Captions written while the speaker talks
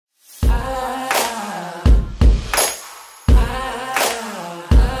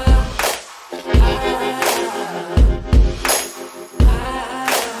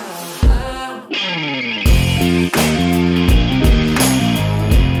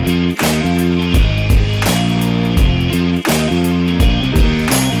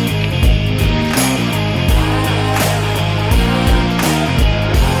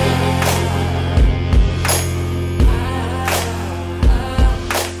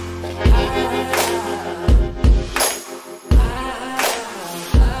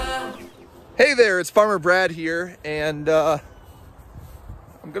there, it's Farmer Brad here, and I'm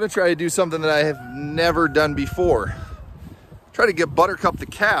gonna try to do something that I have never done before. Try to get Buttercup the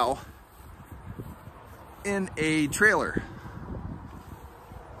cow in a trailer.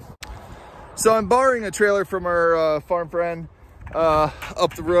 So I'm borrowing a trailer from our farm friend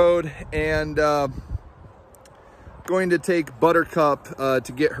up the road, and going to take Buttercup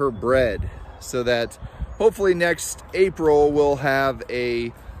to get her bred, so that hopefully next April we'll have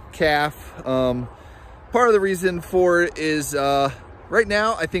a calf. Part of the reason for it is right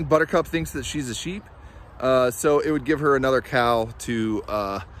now I think Buttercup thinks that she's a sheep, so it would give her another cow to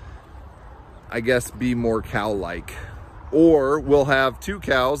I guess be more cow-like, or we'll have two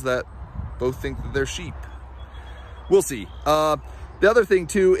cows that both think that they're sheep. We'll see. The other thing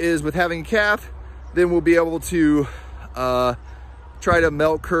too is with having a calf, then we'll be able to try to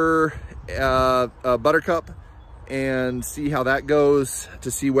milk her Buttercup and see how that goes,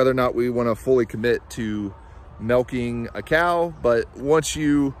 to see whether or not we want to fully commit to milking a cow. But once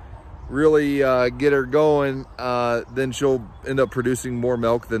you really get her going, then she'll end up producing more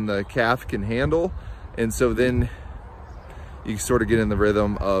milk than the calf can handle, and so then you sort of get in the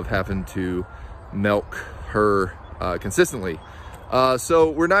rhythm of having to milk her consistently. So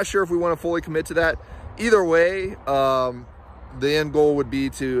we're not sure if we want to fully commit to that. Either way, the end goal would be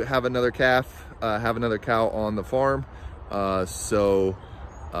to have another calf, have another cow on the farm. So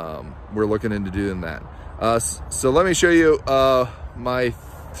we're looking into doing that. So let me show you my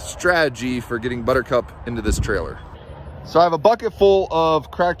strategy for getting Buttercup into this trailer. So I have a bucket full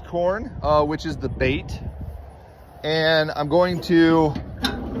of cracked corn, which is the bait. And I'm going to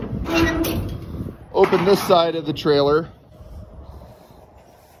open this side of the trailer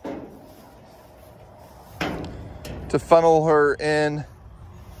to funnel her in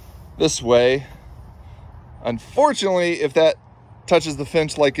this way. Unfortunately, if that touches the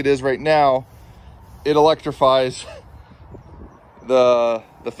fence like it is right now, it electrifies the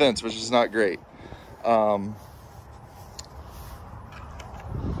fence, which is not great. So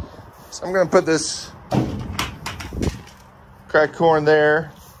I'm gonna put this cracked corn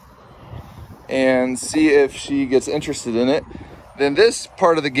there and see if she gets interested in it. Then this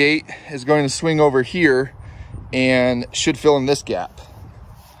part of the gate is going to swing over here and should fill in this gap.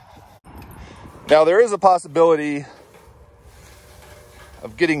 Now there is a possibility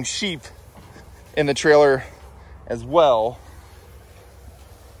of getting sheep in the trailer as well,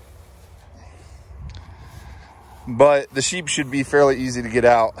 but the sheep should be fairly easy to get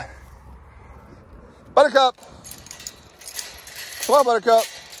out. Buttercup! Come on, Buttercup.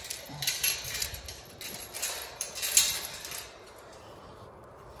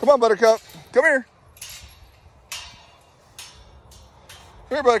 Come on, Buttercup. Come here.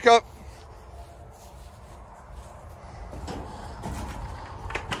 Come here, Buttercup.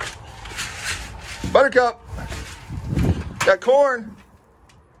 Buttercup. Got corn.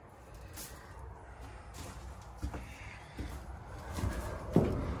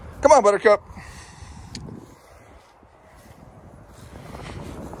 Come on, Buttercup.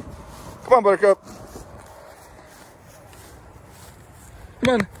 Come on, Buttercup.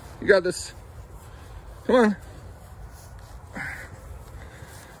 Come on, you got this. Come on.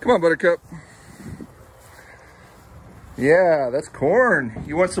 Come on, Buttercup. Yeah, that's corn.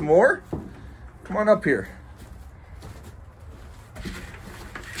 You want some more? Come on up here.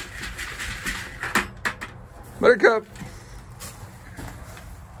 Buttercup.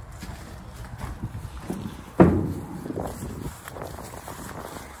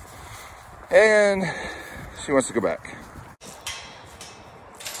 And she wants to go back.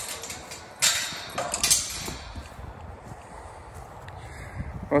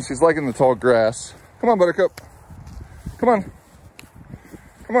 Well, she's liking the tall grass. Come on, Buttercup. Come on.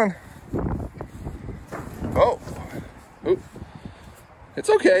 Come on. Oh. Oop. It's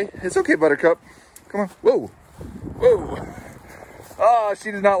okay. It's okay, Buttercup. Come on. Whoa. Whoa. Oh,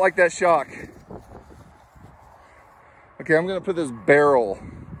 she did not like that shock. Okay, I'm going to put this barrel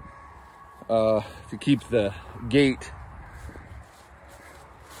to keep the gate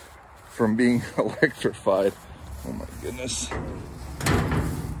from being electrified. Oh my goodness.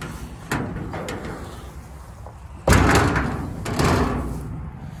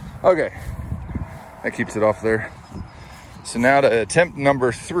 Okay, that keeps it off there. So now to attempt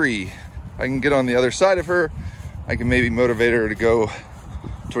number 3. If I can get on the other side of her, I can maybe motivate her to go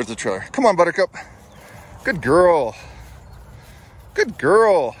towards the trailer. Come on, Buttercup. Good girl. Good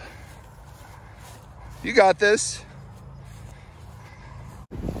girl. You got this.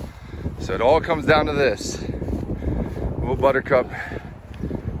 So it all comes down to this. Will Buttercup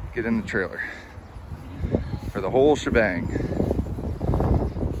get in the trailer for the whole shebang?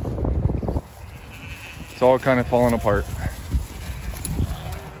 It's all kind of falling apart.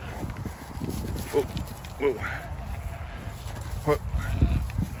 Whoa, whoa. Whoa.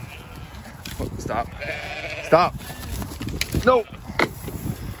 Whoa, stop. Stop. No.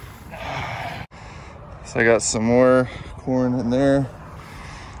 So I got some more corn in there.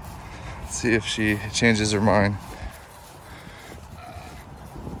 Let's see if she changes her mind.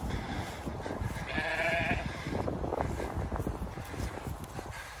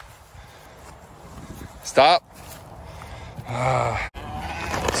 Stop.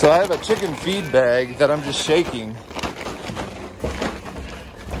 So I have a chicken feed bag that I'm just shaking.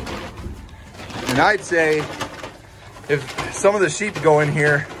 And I'd say if some of the sheep go in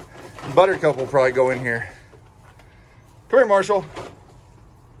here, Buttercup will probably go in here. Come here, Marshall.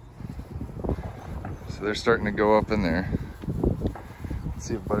 So they're starting to go up in there. Let's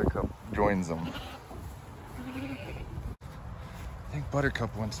see if Buttercup joins them. I think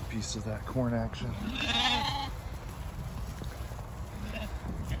Buttercup wants a piece of that corn action.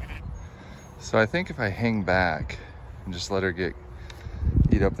 So I think if I hang back and just let her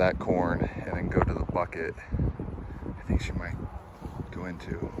eat up that corn and then go to the bucket, I think she might go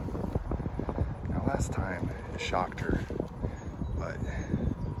into. Now last time it shocked her, but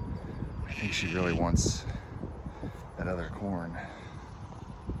I think she really wants that other corn.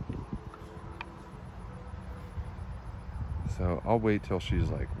 So I'll wait till she's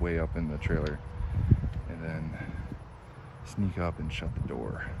like way up in the trailer and then sneak up and shut the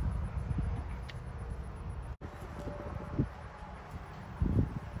door.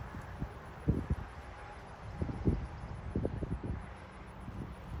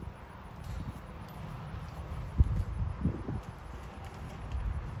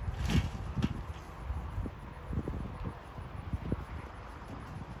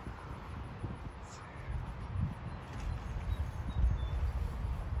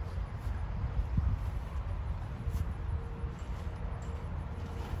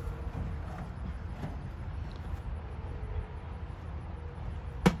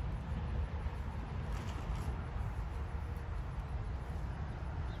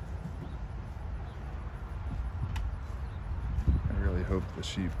 Hope the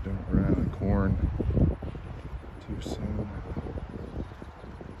sheep don't run out of corn too soon.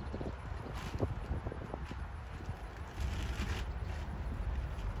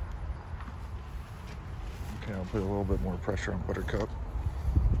 Okay, I'll put a little bit more pressure on Buttercup.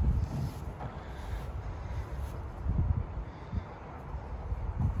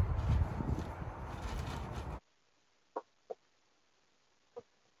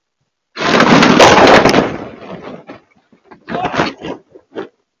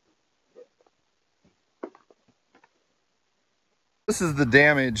 This is the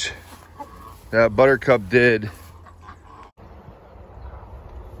damage that Buttercup did.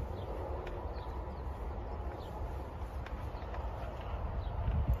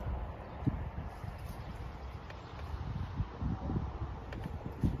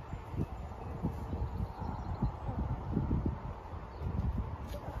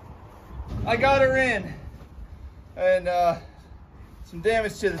 I got her in, and some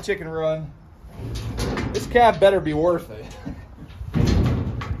damage to the chicken run. This calf better be worth it.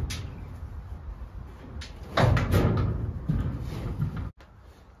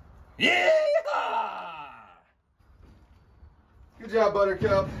 Yeah! Good job,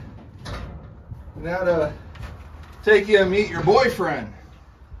 Buttercup. Now to take you and meet your boyfriend.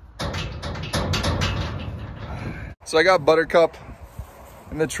 So I got Buttercup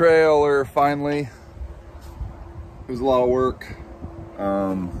in the trailer finally. It was a lot of work.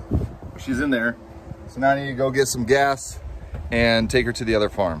 She's in there. So now I need to go get some gas and take her to the other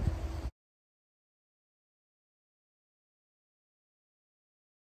farm.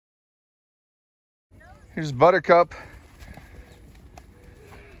 Here's Buttercup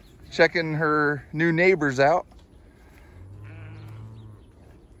checking her new neighbors out.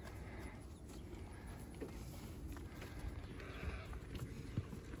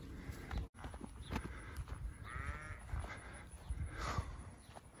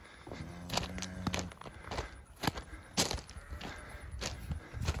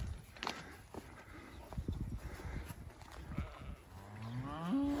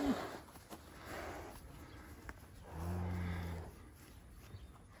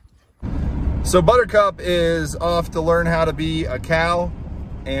 So Buttercup is off to learn how to be a cow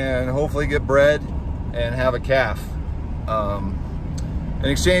and hopefully get bred and have a calf. In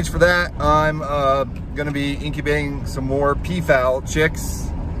exchange for that, I'm gonna be incubating some more peafowl chicks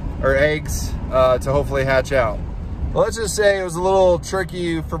or eggs to hopefully hatch out. Well, let's just say it was a little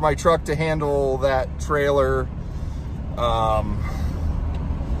tricky for my truck to handle that trailer.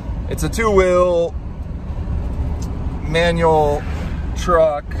 It's a two-wheel manual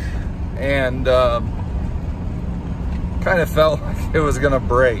truck and kind of felt like it was gonna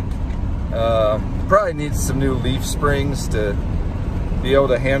break. Probably needs some new leaf springs to be able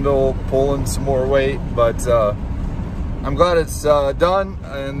to handle pulling some more weight, but I'm glad it's done,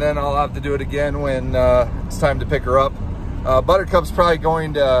 and then I'll have to do it again when it's time to pick her up. Buttercup's probably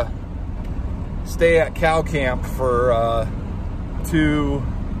going to stay at cow camp for 2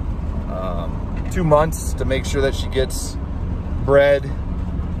 months to make sure that she gets bred,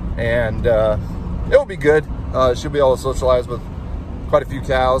 and it'll be good. She'll be able to socialize with quite a few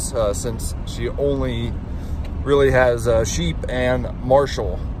cows since she only really has sheep and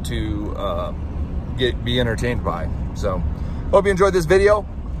Marshall to be entertained by. So hope you enjoyed this video,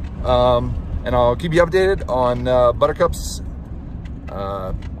 and I'll keep you updated on Buttercup's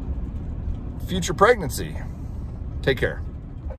future pregnancy. Take care.